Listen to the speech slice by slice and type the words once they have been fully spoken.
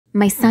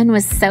My son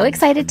was so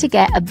excited to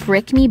get a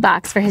Brick Me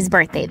box for his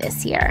birthday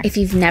this year. If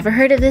you've never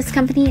heard of this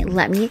company,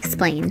 let me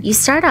explain. You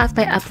start off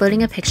by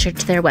uploading a picture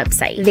to their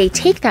website. They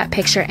take that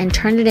picture and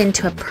turn it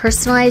into a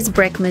personalized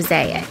brick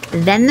mosaic.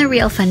 Then the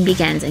real fun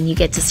begins and you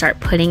get to start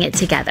putting it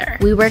together.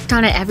 We worked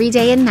on it every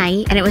day and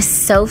night, and it was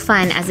so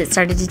fun as it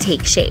started to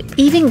take shape.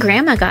 Even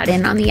Grandma got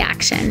in on the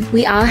action.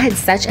 We all had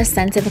such a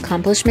sense of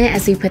accomplishment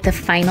as we put the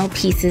final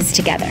pieces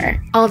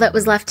together. All that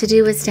was left to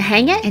do was to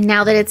hang it, and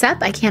now that it's up,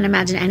 I can't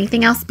imagine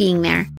anything else being there.